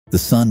The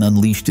sun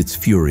unleashed its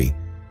fury,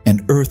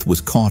 and Earth was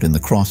caught in the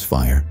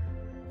crossfire.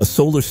 A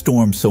solar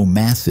storm so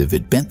massive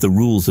it bent the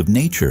rules of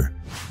nature.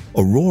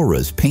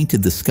 Auroras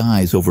painted the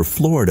skies over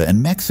Florida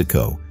and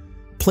Mexico,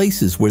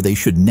 places where they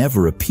should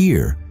never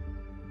appear.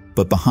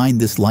 But behind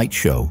this light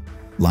show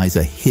lies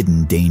a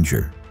hidden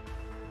danger.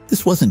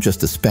 This wasn't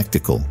just a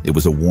spectacle, it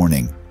was a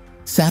warning.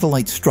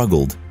 Satellites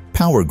struggled,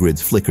 power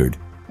grids flickered,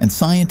 and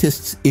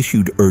scientists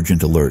issued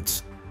urgent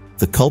alerts.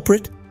 The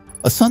culprit?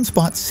 A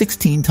sunspot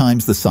 16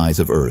 times the size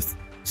of Earth,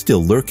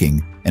 still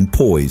lurking and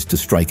poised to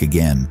strike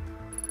again.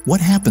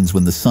 What happens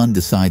when the sun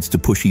decides to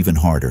push even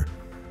harder?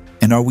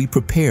 And are we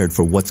prepared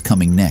for what's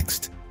coming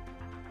next?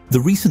 The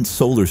recent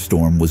solar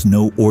storm was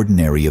no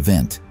ordinary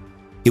event.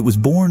 It was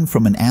born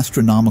from an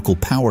astronomical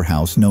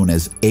powerhouse known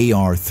as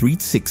AR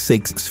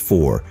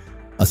 3664,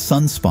 a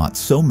sunspot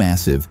so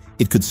massive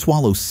it could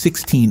swallow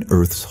 16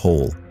 Earths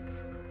whole.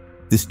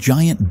 This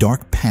giant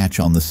dark patch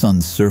on the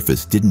sun's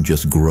surface didn't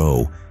just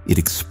grow, it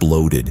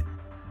exploded.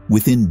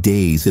 Within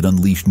days, it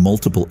unleashed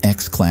multiple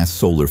X-class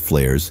solar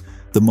flares,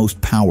 the most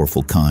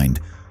powerful kind,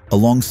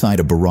 alongside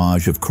a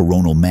barrage of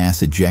coronal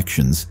mass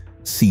ejections,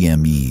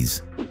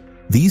 CMEs.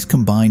 These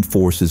combined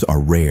forces are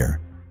rare,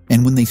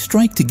 and when they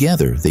strike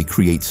together, they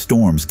create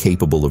storms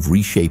capable of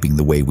reshaping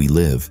the way we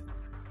live.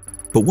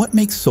 But what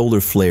makes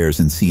solar flares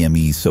and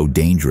CMEs so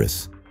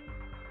dangerous?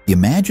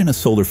 Imagine a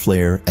solar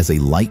flare as a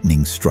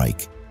lightning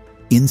strike,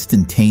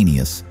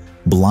 instantaneous,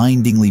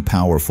 blindingly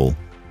powerful,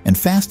 and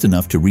fast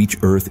enough to reach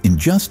Earth in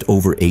just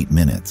over 8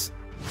 minutes.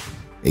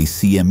 A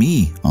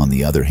CME, on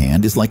the other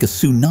hand, is like a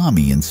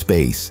tsunami in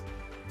space,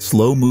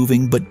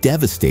 slow-moving but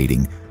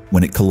devastating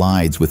when it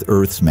collides with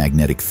Earth's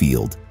magnetic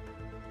field.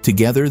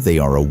 Together, they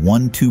are a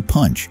 1-2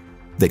 punch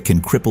that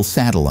can cripple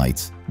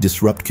satellites,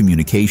 disrupt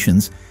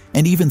communications,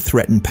 and even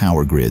threaten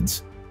power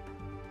grids.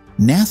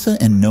 NASA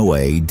and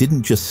NOAA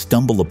didn't just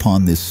stumble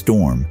upon this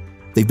storm.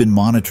 They've been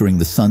monitoring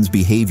the sun's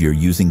behavior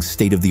using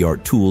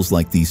state-of-the-art tools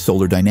like the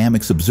Solar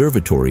Dynamics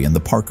Observatory and the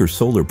Parker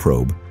Solar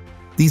Probe.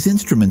 These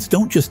instruments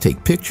don't just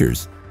take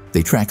pictures,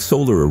 they track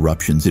solar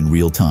eruptions in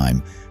real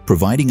time,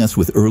 providing us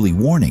with early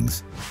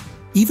warnings.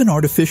 Even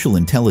artificial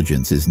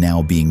intelligence is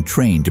now being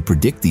trained to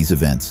predict these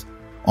events,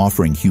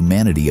 offering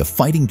humanity a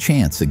fighting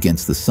chance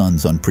against the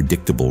sun's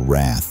unpredictable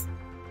wrath.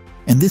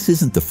 And this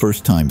isn't the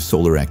first time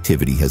solar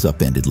activity has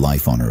upended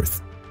life on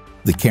Earth.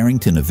 The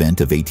Carrington event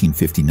of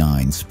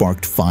 1859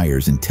 sparked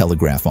fires in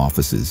telegraph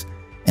offices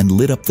and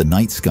lit up the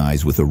night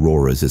skies with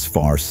auroras as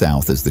far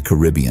south as the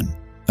Caribbean.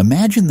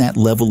 Imagine that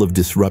level of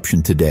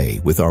disruption today,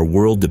 with our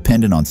world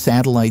dependent on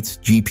satellites,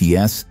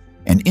 GPS,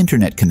 and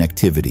internet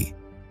connectivity.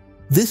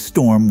 This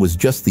storm was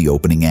just the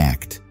opening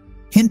act,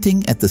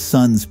 hinting at the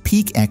sun's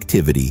peak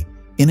activity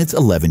in its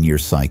 11-year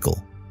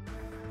cycle.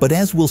 But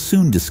as we'll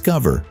soon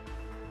discover,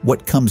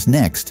 what comes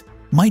next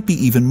might be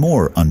even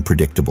more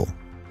unpredictable.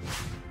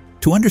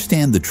 To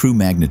understand the true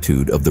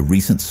magnitude of the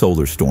recent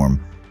solar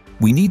storm,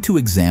 we need to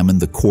examine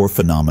the core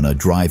phenomena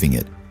driving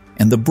it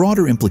and the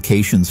broader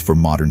implications for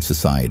modern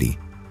society.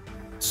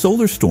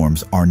 Solar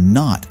storms are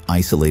not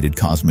isolated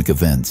cosmic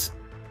events.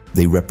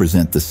 They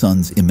represent the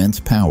sun's immense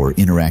power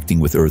interacting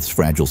with Earth's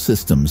fragile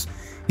systems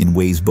in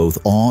ways both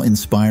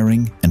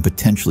awe-inspiring and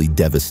potentially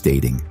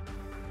devastating.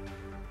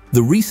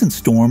 The recent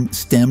storm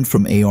stemmed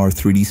from AR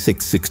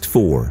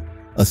 3664,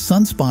 a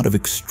sunspot of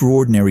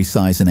extraordinary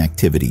size and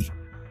activity.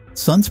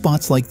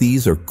 Sunspots like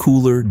these are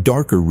cooler,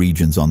 darker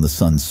regions on the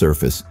sun's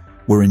surface,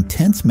 where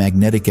intense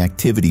magnetic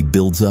activity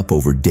builds up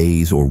over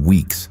days or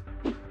weeks.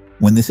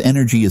 When this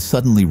energy is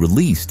suddenly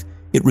released,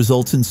 it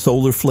results in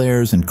solar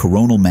flares and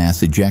coronal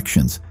mass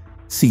ejections,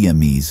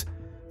 CMEs,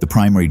 the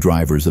primary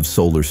drivers of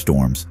solar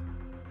storms.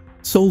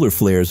 Solar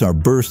flares are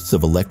bursts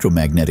of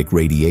electromagnetic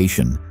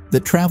radiation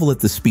that travel at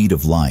the speed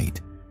of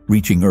light,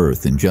 reaching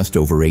Earth in just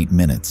over 8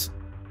 minutes.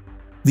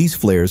 These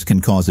flares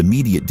can cause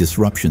immediate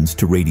disruptions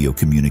to radio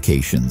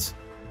communications,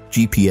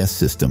 GPS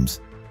systems,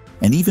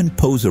 and even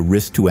pose a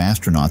risk to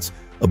astronauts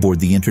aboard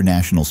the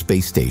International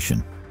Space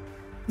Station.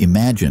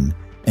 Imagine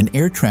an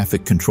air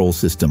traffic control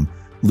system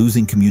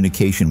losing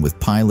communication with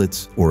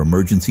pilots or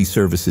emergency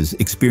services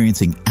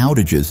experiencing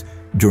outages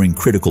during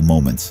critical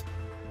moments.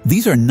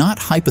 These are not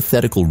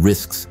hypothetical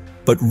risks,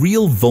 but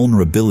real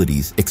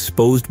vulnerabilities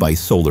exposed by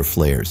solar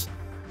flares.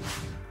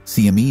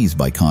 CMEs,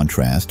 by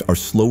contrast, are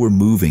slower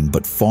moving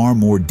but far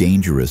more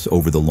dangerous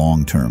over the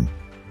long term.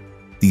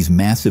 These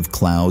massive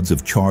clouds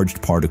of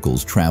charged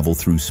particles travel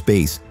through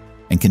space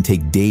and can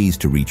take days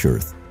to reach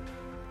Earth.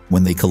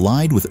 When they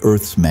collide with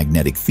Earth's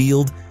magnetic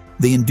field,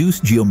 they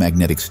induce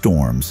geomagnetic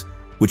storms,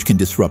 which can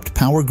disrupt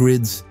power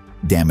grids,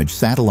 damage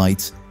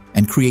satellites,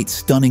 and create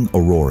stunning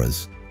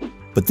auroras.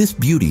 But this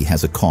beauty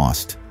has a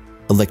cost.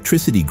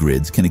 Electricity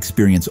grids can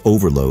experience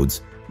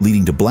overloads,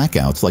 leading to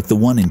blackouts like the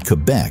one in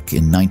Quebec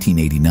in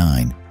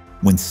 1989,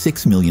 when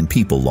 6 million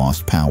people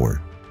lost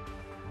power.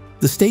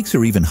 The stakes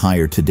are even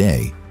higher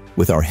today,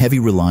 with our heavy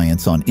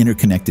reliance on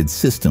interconnected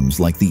systems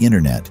like the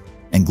internet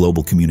and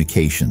global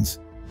communications.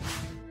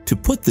 To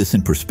put this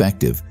in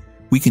perspective,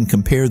 we can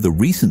compare the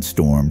recent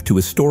storm to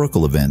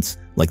historical events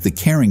like the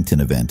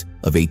Carrington event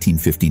of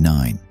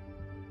 1859.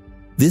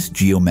 This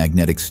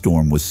geomagnetic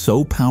storm was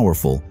so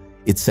powerful,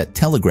 it set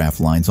telegraph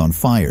lines on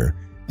fire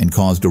and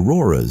caused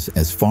auroras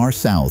as far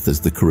south as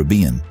the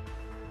Caribbean.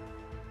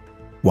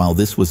 While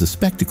this was a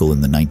spectacle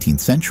in the 19th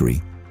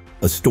century,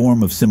 a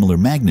storm of similar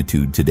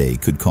magnitude today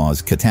could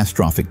cause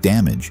catastrophic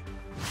damage.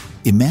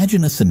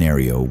 Imagine a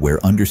scenario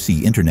where undersea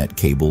internet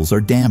cables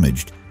are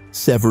damaged,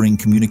 severing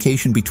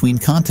communication between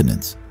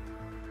continents.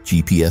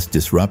 GPS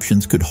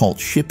disruptions could halt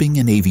shipping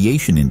and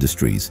aviation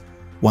industries,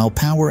 while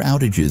power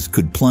outages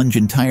could plunge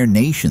entire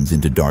nations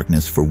into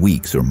darkness for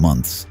weeks or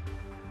months.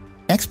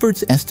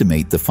 Experts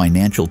estimate the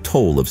financial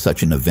toll of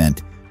such an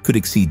event could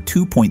exceed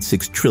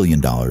 $2.6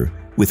 trillion,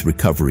 with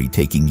recovery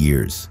taking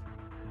years.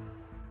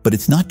 But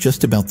it's not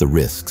just about the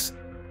risks.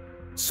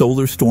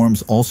 Solar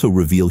storms also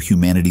reveal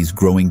humanity's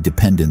growing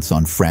dependence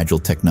on fragile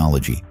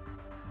technology.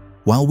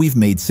 While we've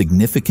made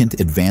significant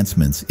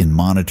advancements in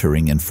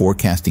monitoring and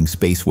forecasting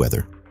space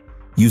weather,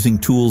 using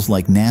tools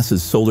like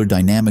NASA's Solar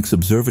Dynamics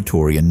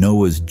Observatory and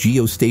NOAA's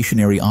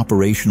geostationary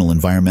operational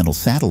environmental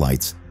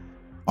satellites,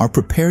 our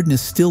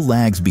preparedness still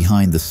lags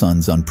behind the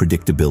sun's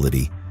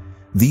unpredictability.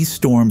 These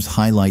storms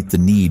highlight the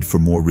need for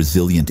more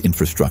resilient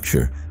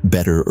infrastructure,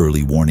 better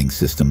early warning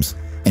systems,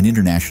 and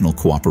international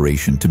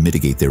cooperation to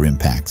mitigate their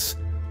impacts.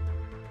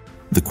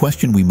 The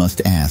question we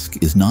must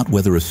ask is not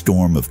whether a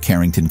storm of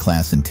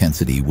Carrington-class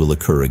intensity will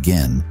occur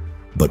again,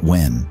 but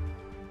when.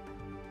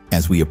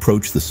 As we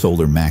approach the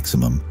solar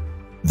maximum,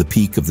 the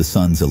peak of the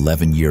sun's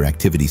 11-year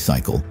activity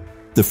cycle,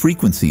 the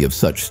frequency of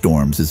such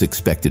storms is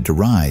expected to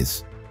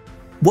rise.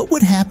 What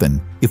would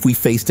happen if we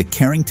faced a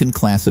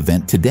Carrington-class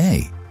event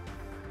today?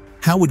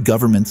 How would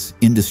governments,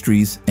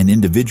 industries, and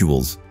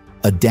individuals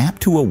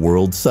adapt to a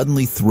world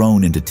suddenly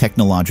thrown into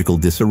technological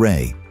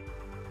disarray?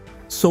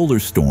 Solar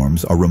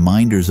storms are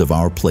reminders of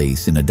our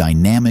place in a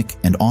dynamic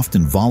and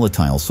often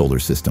volatile solar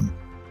system.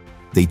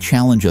 They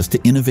challenge us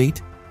to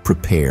innovate,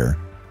 prepare,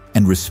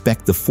 and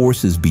respect the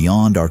forces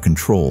beyond our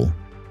control,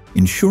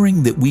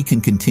 ensuring that we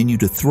can continue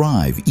to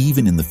thrive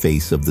even in the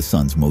face of the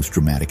sun's most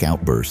dramatic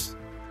outbursts.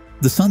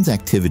 The sun's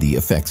activity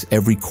affects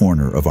every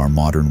corner of our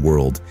modern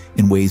world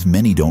in ways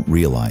many don't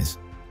realize.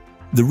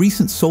 The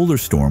recent solar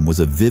storm was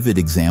a vivid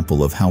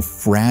example of how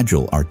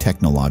fragile our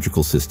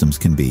technological systems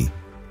can be.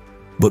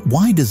 But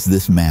why does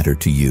this matter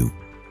to you?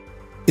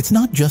 It's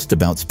not just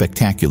about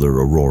spectacular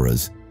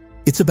auroras.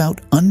 It's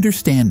about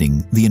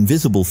understanding the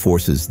invisible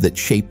forces that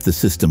shape the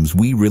systems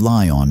we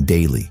rely on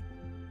daily.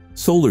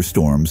 Solar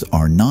storms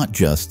are not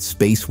just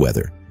space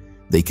weather.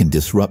 They can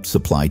disrupt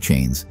supply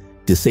chains,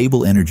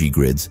 disable energy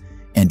grids,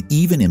 and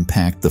even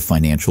impact the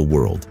financial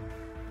world.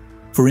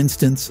 For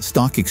instance,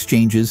 stock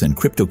exchanges and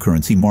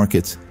cryptocurrency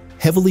markets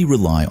heavily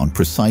rely on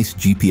precise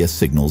GPS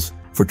signals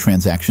for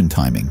transaction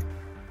timing.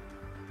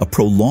 A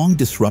prolonged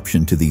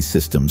disruption to these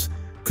systems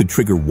could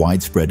trigger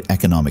widespread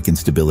economic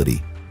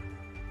instability.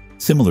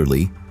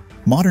 Similarly,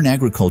 modern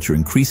agriculture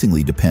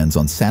increasingly depends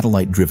on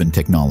satellite-driven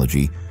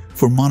technology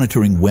for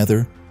monitoring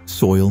weather,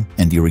 soil,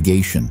 and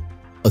irrigation.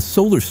 A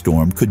solar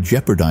storm could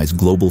jeopardize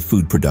global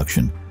food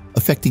production,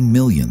 affecting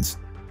millions.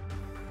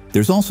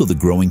 There's also the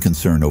growing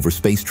concern over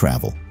space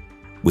travel.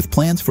 With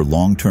plans for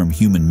long-term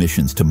human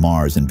missions to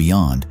Mars and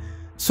beyond,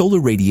 solar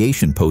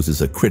radiation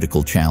poses a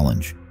critical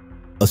challenge.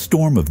 A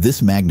storm of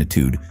this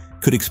magnitude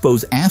could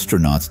expose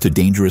astronauts to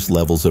dangerous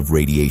levels of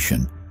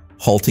radiation,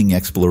 halting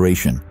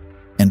exploration,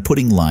 and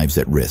putting lives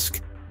at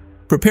risk.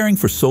 Preparing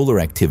for solar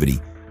activity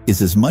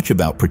is as much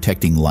about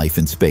protecting life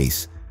in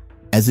space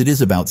as it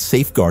is about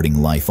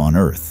safeguarding life on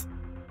Earth.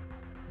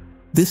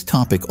 This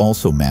topic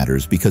also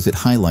matters because it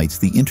highlights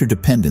the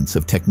interdependence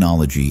of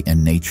technology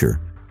and nature.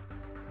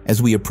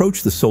 As we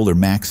approach the solar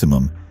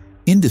maximum,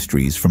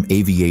 industries from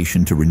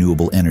aviation to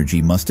renewable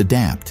energy must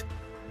adapt.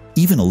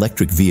 Even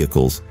electric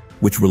vehicles,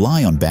 which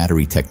rely on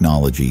battery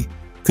technology,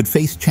 could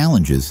face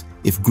challenges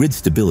if grid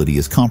stability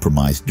is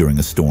compromised during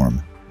a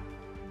storm.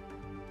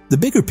 The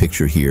bigger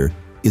picture here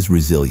is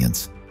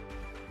resilience.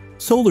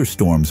 Solar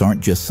storms aren't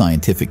just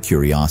scientific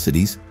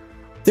curiosities.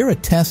 They're a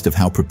test of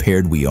how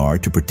prepared we are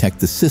to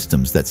protect the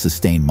systems that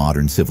sustain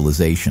modern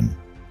civilization.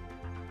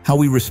 How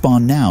we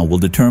respond now will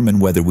determine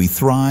whether we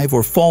thrive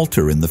or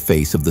falter in the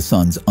face of the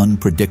sun's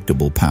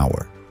unpredictable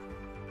power.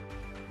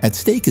 At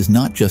stake is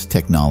not just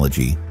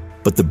technology,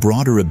 but the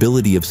broader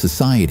ability of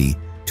society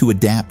to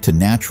adapt to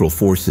natural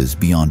forces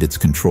beyond its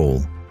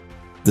control.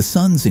 The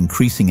sun's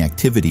increasing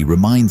activity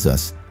reminds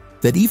us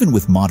that even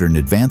with modern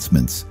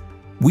advancements,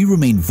 we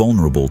remain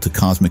vulnerable to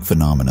cosmic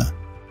phenomena.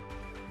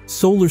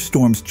 Solar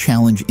storms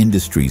challenge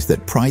industries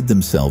that pride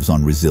themselves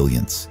on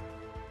resilience.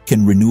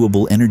 Can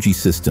renewable energy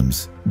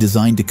systems,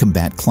 designed to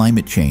combat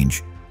climate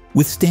change,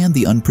 withstand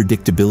the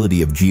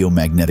unpredictability of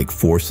geomagnetic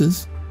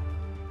forces?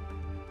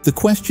 The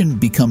question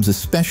becomes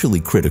especially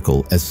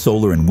critical as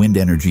solar and wind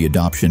energy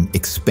adoption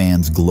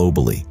expands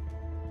globally.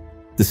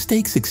 The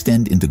stakes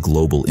extend into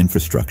global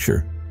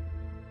infrastructure.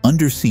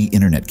 Undersea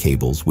internet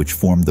cables, which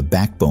form the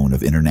backbone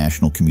of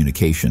international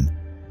communication,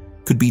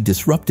 could be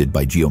disrupted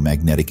by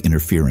geomagnetic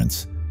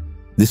interference.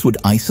 This would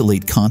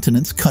isolate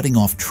continents, cutting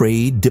off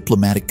trade,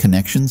 diplomatic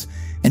connections,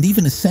 and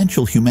even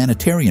essential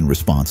humanitarian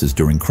responses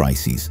during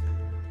crises.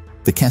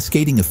 The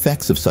cascading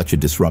effects of such a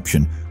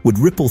disruption would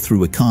ripple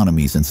through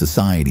economies and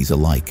societies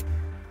alike.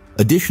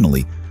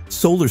 Additionally,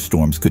 solar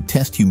storms could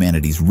test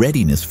humanity's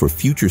readiness for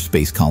future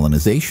space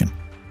colonization.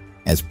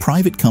 As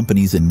private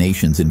companies and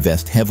nations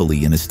invest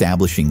heavily in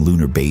establishing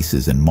lunar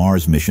bases and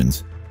Mars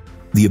missions,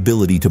 the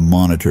ability to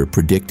monitor,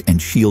 predict,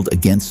 and shield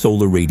against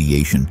solar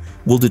radiation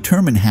will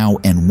determine how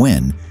and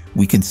when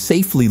we can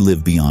safely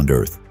live beyond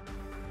Earth.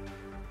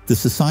 The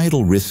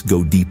societal risks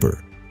go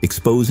deeper,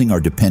 exposing our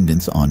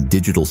dependence on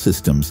digital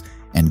systems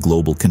and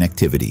global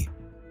connectivity.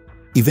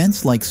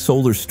 Events like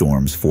solar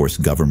storms force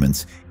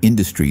governments,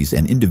 industries,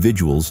 and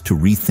individuals to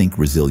rethink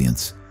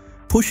resilience,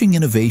 pushing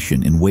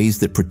innovation in ways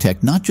that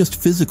protect not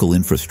just physical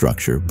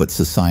infrastructure but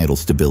societal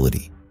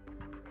stability.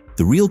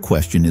 The real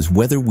question is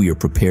whether we are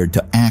prepared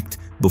to act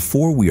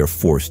before we are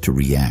forced to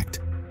react.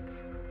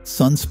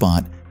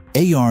 Sunspot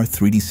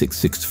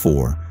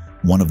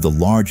AR3664, one of the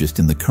largest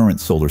in the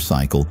current solar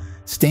cycle,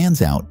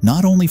 stands out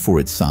not only for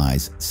its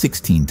size,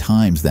 16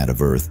 times that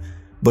of Earth,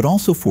 but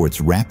also for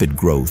its rapid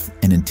growth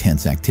and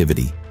intense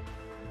activity.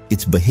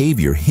 Its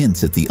behavior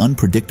hints at the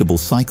unpredictable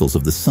cycles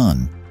of the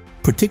Sun,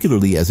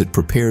 particularly as it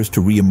prepares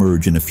to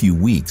re-emerge in a few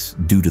weeks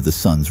due to the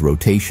Sun's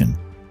rotation.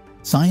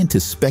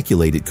 Scientists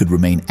speculate it could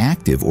remain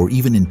active or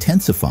even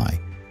intensify,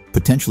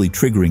 potentially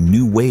triggering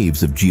new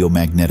waves of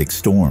geomagnetic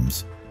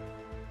storms.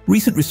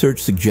 Recent research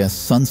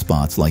suggests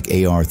sunspots like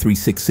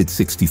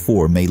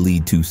AR3664 may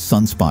lead to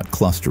sunspot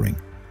clustering,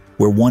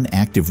 where one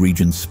active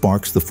region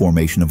sparks the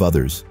formation of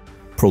others,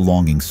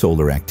 prolonging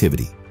solar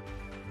activity.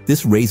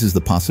 This raises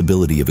the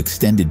possibility of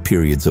extended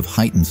periods of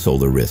heightened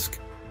solar risk.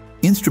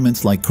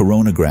 Instruments like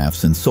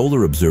coronagraphs and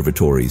solar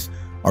observatories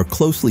are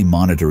closely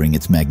monitoring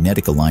its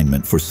magnetic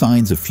alignment for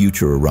signs of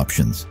future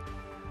eruptions.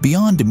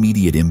 Beyond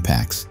immediate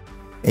impacts,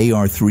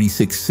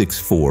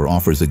 AR3664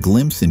 offers a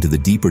glimpse into the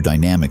deeper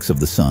dynamics of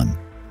the Sun.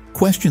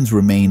 Questions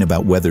remain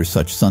about whether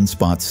such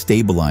sunspots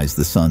stabilize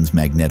the Sun's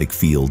magnetic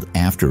field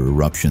after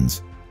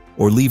eruptions,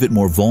 or leave it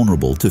more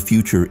vulnerable to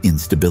future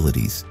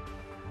instabilities.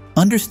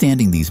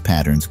 Understanding these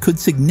patterns could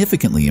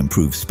significantly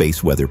improve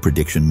space weather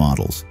prediction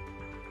models.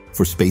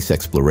 For space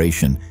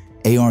exploration,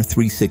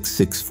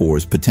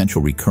 AR3664's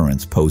potential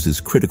recurrence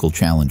poses critical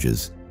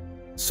challenges.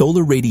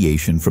 Solar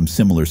radiation from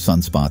similar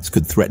sunspots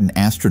could threaten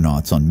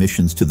astronauts on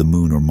missions to the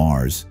Moon or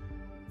Mars,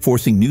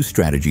 forcing new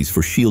strategies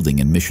for shielding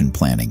and mission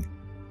planning.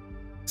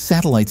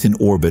 Satellites in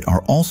orbit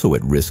are also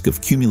at risk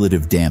of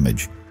cumulative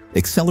damage,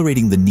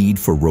 accelerating the need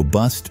for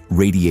robust,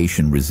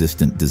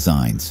 radiation-resistant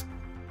designs.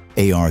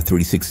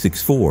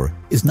 AR3664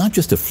 is not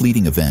just a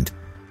fleeting event,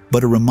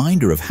 but a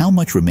reminder of how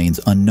much remains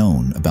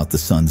unknown about the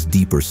Sun's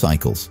deeper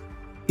cycles.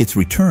 Its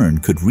return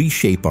could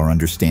reshape our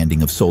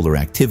understanding of solar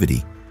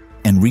activity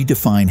and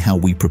redefine how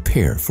we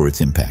prepare for its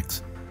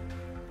impacts.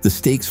 The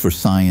stakes for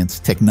science,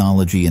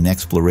 technology, and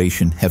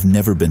exploration have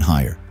never been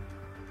higher.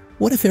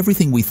 What if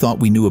everything we thought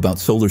we knew about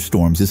solar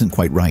storms isn't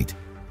quite right?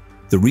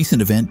 The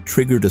recent event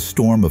triggered a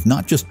storm of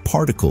not just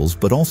particles,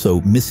 but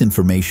also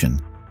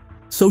misinformation.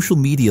 Social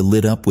media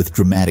lit up with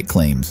dramatic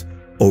claims.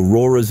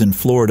 Auroras in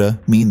Florida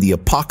mean the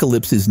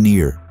apocalypse is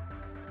near.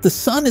 The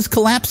Sun is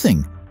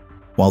collapsing.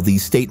 While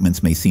these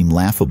statements may seem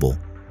laughable,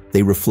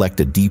 they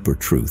reflect a deeper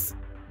truth: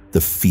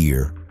 the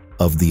fear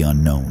of the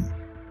unknown.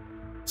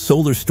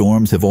 Solar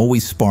storms have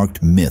always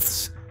sparked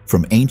myths,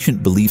 from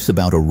ancient beliefs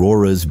about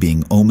auroras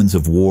being omens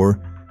of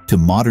war to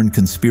modern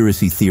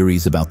conspiracy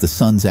theories about the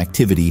Sun's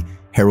activity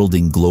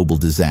heralding global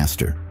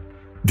disaster.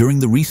 During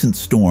the recent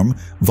storm,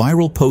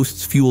 viral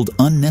posts fueled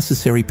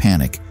unnecessary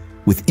panic,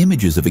 with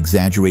images of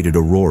exaggerated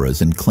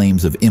auroras and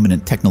claims of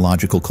imminent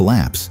technological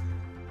collapse.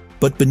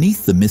 But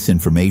beneath the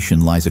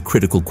misinformation lies a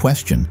critical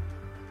question: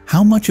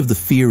 how much of the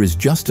fear is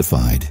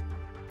justified,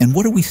 and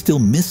what are we still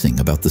missing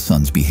about the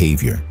Sun's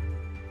behavior?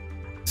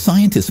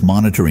 Scientists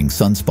monitoring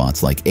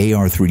sunspots like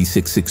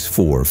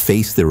AR3664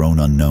 face their own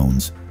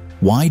unknowns.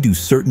 Why do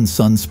certain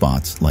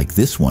sunspots, like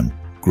this one,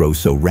 grow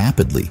so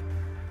rapidly?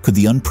 Could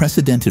the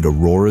unprecedented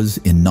auroras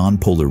in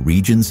non-polar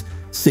regions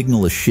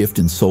signal a shift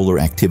in solar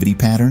activity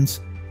patterns?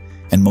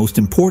 And most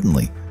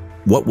importantly,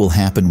 what will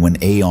happen when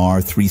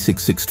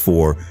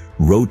AR3664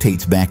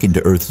 rotates back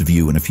into Earth's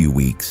view in a few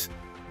weeks?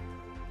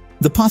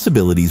 The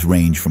possibilities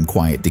range from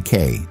quiet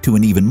decay to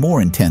an even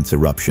more intense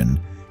eruption,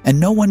 and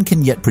no one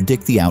can yet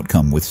predict the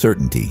outcome with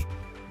certainty.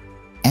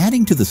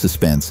 Adding to the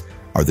suspense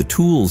are the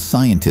tools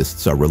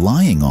scientists are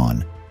relying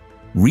on.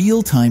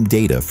 Real-time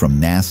data from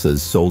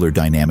NASA's Solar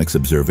Dynamics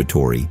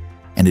Observatory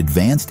and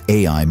advanced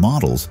AI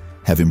models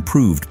have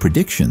improved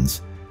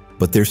predictions,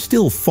 but they're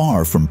still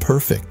far from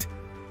perfect.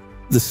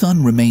 The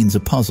Sun remains a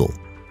puzzle,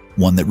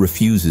 one that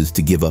refuses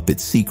to give up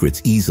its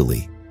secrets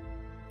easily.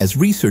 As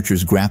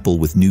researchers grapple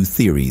with new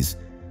theories,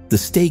 the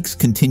stakes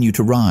continue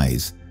to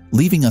rise,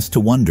 leaving us to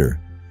wonder,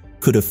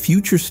 could a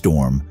future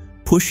storm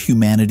push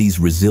humanity's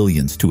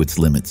resilience to its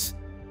limits?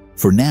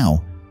 For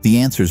now, the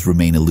answers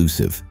remain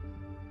elusive.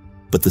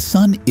 But the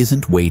Sun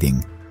isn't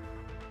waiting.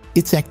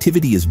 Its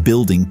activity is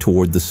building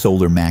toward the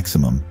solar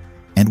maximum,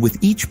 and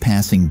with each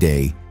passing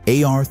day,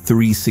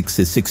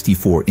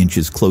 AR3664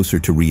 inches closer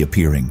to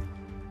reappearing.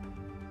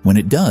 When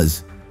it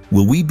does,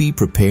 Will we be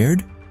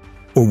prepared?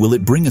 Or will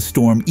it bring a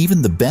storm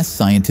even the best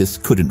scientists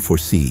couldn't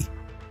foresee?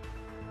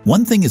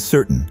 One thing is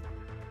certain.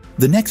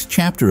 The next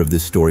chapter of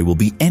this story will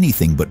be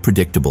anything but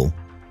predictable.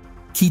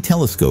 Key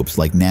telescopes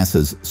like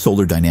NASA's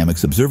Solar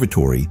Dynamics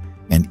Observatory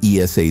and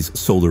ESA's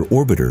Solar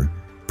Orbiter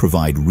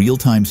provide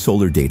real-time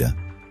solar data,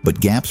 but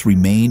gaps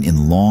remain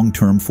in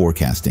long-term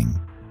forecasting.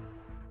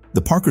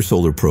 The Parker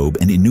Solar Probe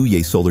and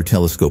Inouye Solar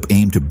Telescope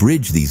aim to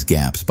bridge these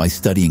gaps by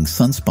studying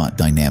sunspot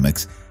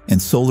dynamics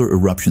and solar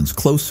eruptions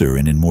closer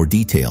and in more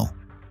detail.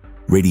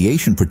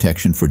 Radiation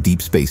protection for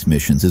deep space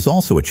missions is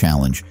also a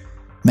challenge.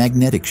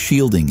 Magnetic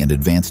shielding and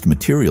advanced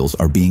materials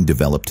are being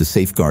developed to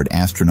safeguard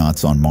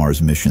astronauts on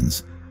Mars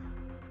missions.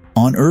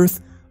 On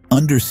Earth,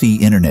 undersea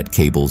internet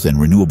cables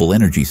and renewable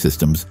energy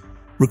systems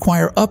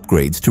require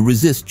upgrades to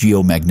resist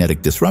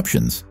geomagnetic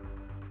disruptions.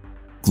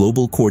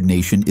 Global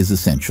coordination is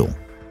essential.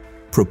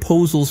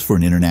 Proposals for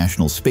an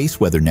international space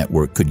weather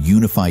network could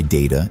unify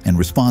data and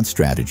response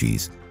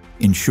strategies,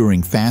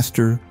 ensuring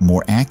faster,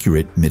 more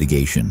accurate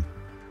mitigation.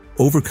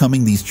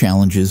 Overcoming these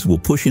challenges will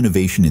push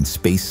innovation in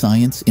space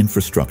science,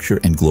 infrastructure,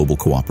 and global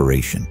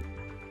cooperation.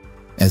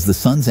 As the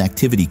sun's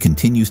activity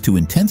continues to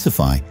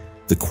intensify,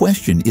 the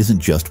question isn't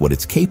just what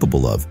it's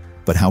capable of,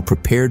 but how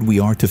prepared we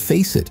are to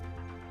face it.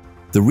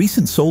 The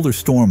recent solar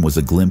storm was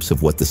a glimpse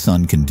of what the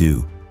sun can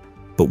do.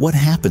 But what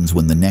happens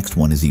when the next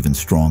one is even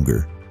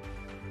stronger?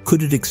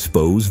 Could it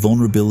expose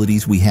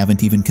vulnerabilities we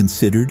haven't even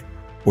considered,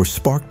 or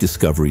spark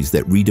discoveries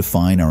that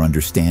redefine our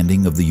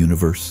understanding of the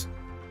universe?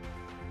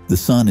 The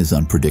sun is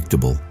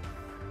unpredictable.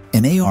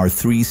 And AR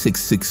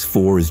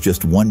 3664 is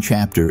just one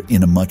chapter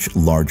in a much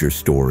larger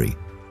story.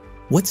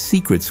 What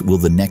secrets will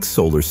the next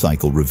solar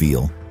cycle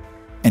reveal?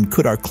 And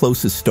could our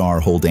closest star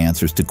hold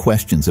answers to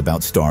questions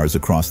about stars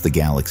across the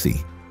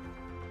galaxy?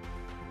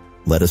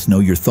 Let us know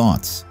your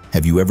thoughts.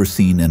 Have you ever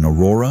seen an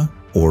aurora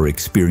or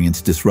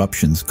experienced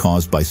disruptions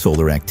caused by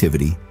solar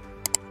activity?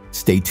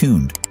 Stay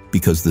tuned,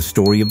 because the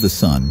story of the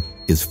sun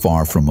is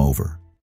far from over.